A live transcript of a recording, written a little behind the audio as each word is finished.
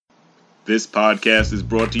This podcast is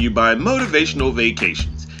brought to you by Motivational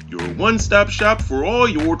Vacations, your one-stop shop for all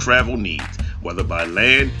your travel needs. Whether by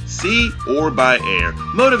land, sea, or by air,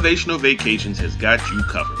 Motivational Vacations has got you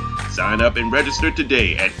covered. Sign up and register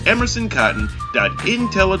today at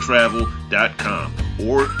emersoncotton.inteletravel.com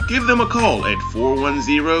or give them a call at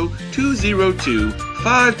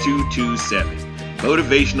 410-202-5227.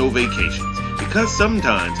 Motivational Vacations, because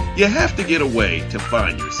sometimes you have to get away to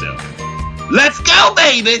find yourself. Let's go,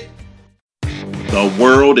 baby! The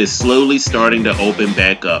world is slowly starting to open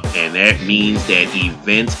back up, and that means that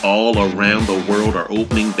events all around the world are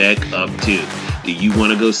opening back up too. Do you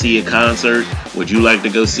want to go see a concert? Would you like to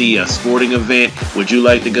go see a sporting event? Would you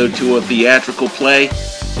like to go to a theatrical play?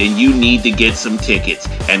 Then you need to get some tickets,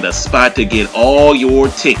 and the spot to get all your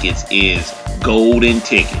tickets is Golden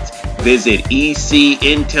Tickets. Visit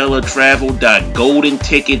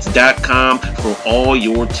ecinteletravel.goldentickets.com for all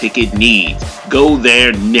your ticket needs. Go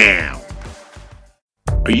there now.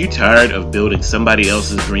 Are you tired of building somebody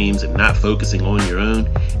else's dreams and not focusing on your own?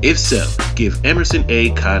 If so, give Emerson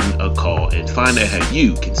A. Cotton a call and find out how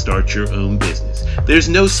you can start your own business. There's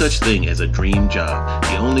no such thing as a dream job.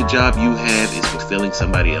 The only job you have is fulfilling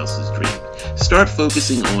somebody else's dream. Start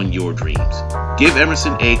focusing on your dreams. Give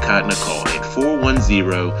Emerson A. Cotton a call at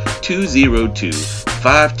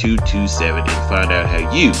 410-202-5227 and find out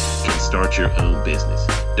how you can start your own business.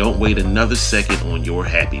 Don't wait another second on your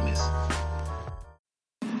happiness.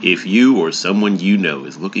 If you or someone you know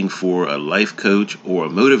is looking for a life coach or a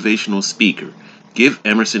motivational speaker, give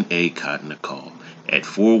Emerson A. Cotton a call at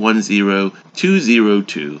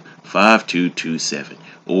 410-202-5227,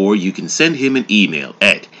 or you can send him an email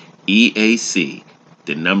at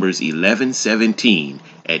EAC1117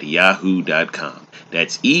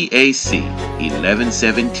 That's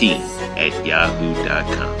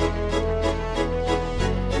EAC1117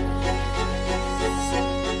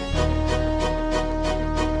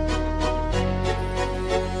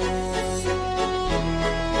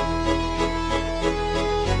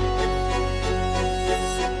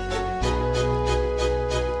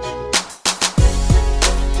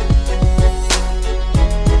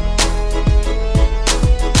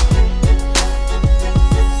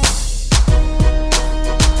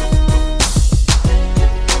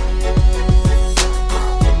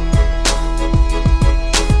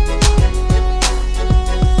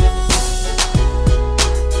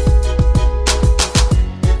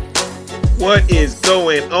 What is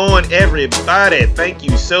going on, everybody? Thank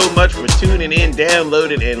you so much for tuning in,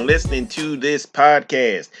 downloading, and listening to this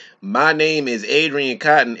podcast. My name is Adrian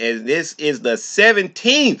Cotton, and this is the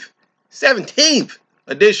 17th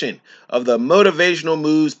edition of the Motivational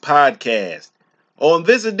Moves podcast. On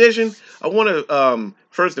this edition, I want to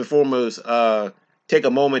first and foremost take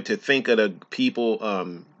a moment to think of the people.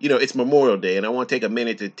 It's Memorial Day, and I want to take a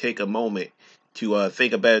minute to take a moment to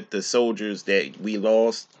think about the soldiers that we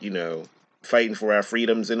lost, fighting for our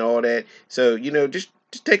freedoms and all that. So, just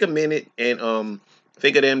take a minute and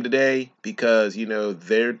think of them today, because,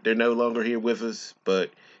 they're no longer here with us, but,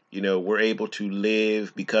 we're able to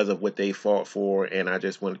live because of what they fought for. And I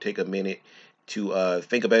just want to take a minute to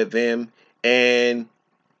think about them. And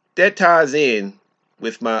that ties in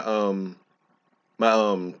with my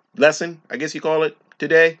lesson, I guess you call it,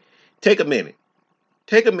 today. Take a minute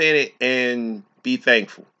and be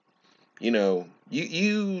thankful.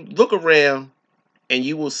 You look around and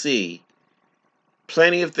you will see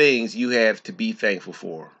plenty of things you have to be thankful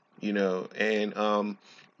for, and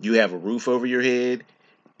you have a roof over your head.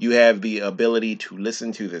 You have the ability to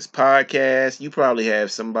listen to this podcast. You probably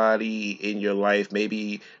have somebody in your life,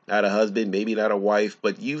 maybe not a husband, maybe not a wife,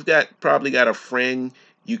 but you've probably got a friend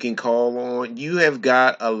you can call on. You have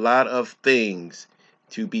got a lot of things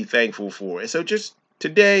to be thankful for. And so just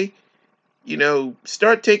today,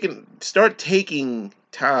 start taking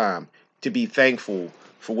time to be thankful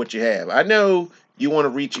for what you have. I know you want to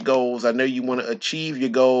reach your goals. I know you want to achieve your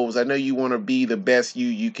goals. I know you want to be the best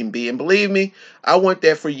you can be. And believe me, I want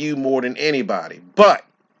that for you more than anybody. But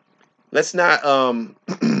let's not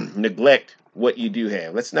neglect what you do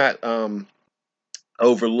have. Let's not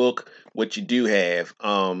overlook what you do have.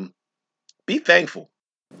 Be thankful.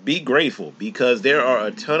 Be grateful, because there are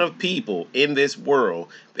a ton of people in this world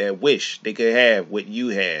that wish they could have what you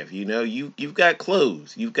have. You've got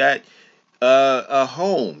clothes, you've got a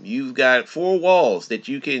home, you've got four walls that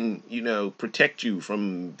you can, protect you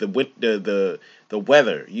from the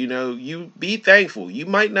weather. You be thankful. You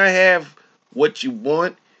might not have what you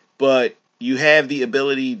want, but you have the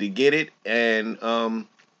ability to get it, and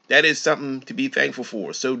that is something to be thankful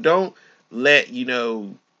for. So don't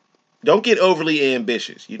get overly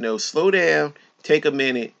ambitious. Slow down, take a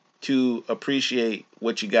minute to appreciate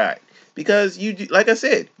what you got. because like I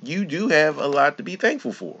said, you do have a lot to be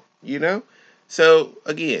thankful for, So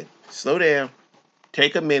again, slow down.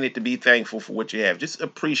 Take a minute to be thankful for what you have. Just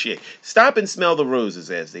appreciate. Stop and smell the roses,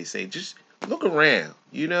 as they say. Just look around,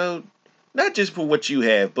 not just for what you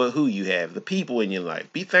have, but who you have, the people in your life.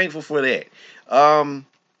 Be thankful for that.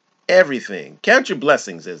 Everything. Count your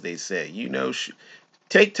blessings, as they say.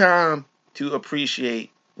 Take time to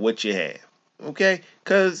appreciate what you have. Okay?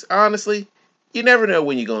 Because honestly, you never know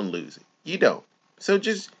when you're going to lose it. You don't. So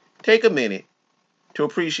just take a minute to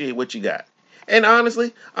appreciate what you got. And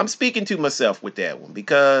honestly, I'm speaking to myself with that one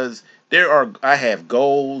because I have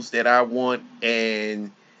goals that I want,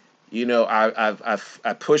 and I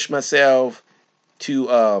push myself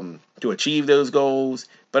to achieve those goals,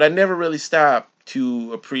 but I never really stop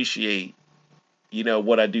to appreciate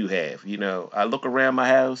what I do have. I look around my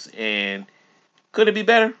house, and could it be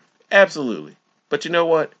better? Absolutely. But you know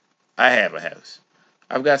what? I have a house.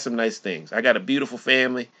 I've got some nice things. I got a beautiful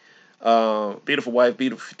family, beautiful wife,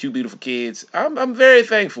 two beautiful kids. I'm very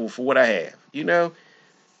thankful for what I have.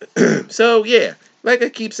 So yeah, like I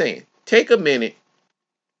keep saying, take a minute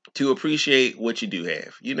to appreciate what you do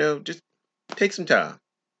have. Just take some time.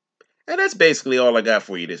 And that's basically all I got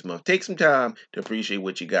for you this month. Take some time to appreciate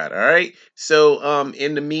what you got. All right. So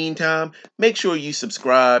in the meantime, make sure you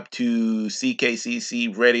subscribe to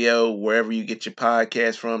CKCC Radio wherever you get your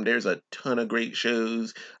podcast from. There's a ton of great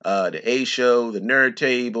shows. The A Show, the Nerd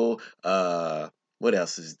Table. What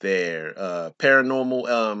else is there?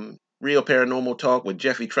 Paranormal. Real Paranormal Talk with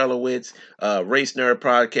Jeffy Trelowitz, Race Nerd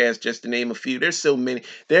Podcast, just to name a few. There's so many.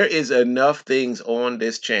 There is enough things on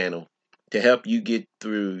this channel to help you get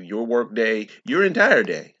through your work day, your entire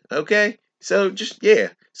day. Okay? So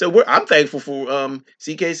So I'm thankful for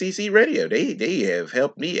CKCC Radio. They have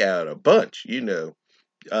helped me out a bunch,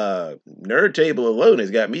 Nerd Table alone has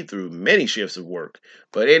got me through many shifts of work.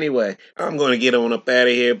 But anyway, I'm going to get on up out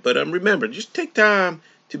of here. But remember, just take time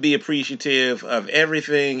to be appreciative of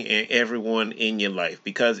everything and everyone in your life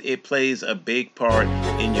because it plays a big part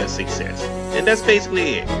in your success. And that's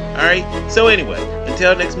basically it. All right. So anyway,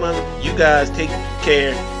 until next month, you guys take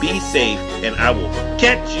care, be safe, and I will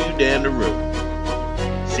catch you down the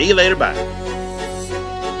road. See you later. Bye.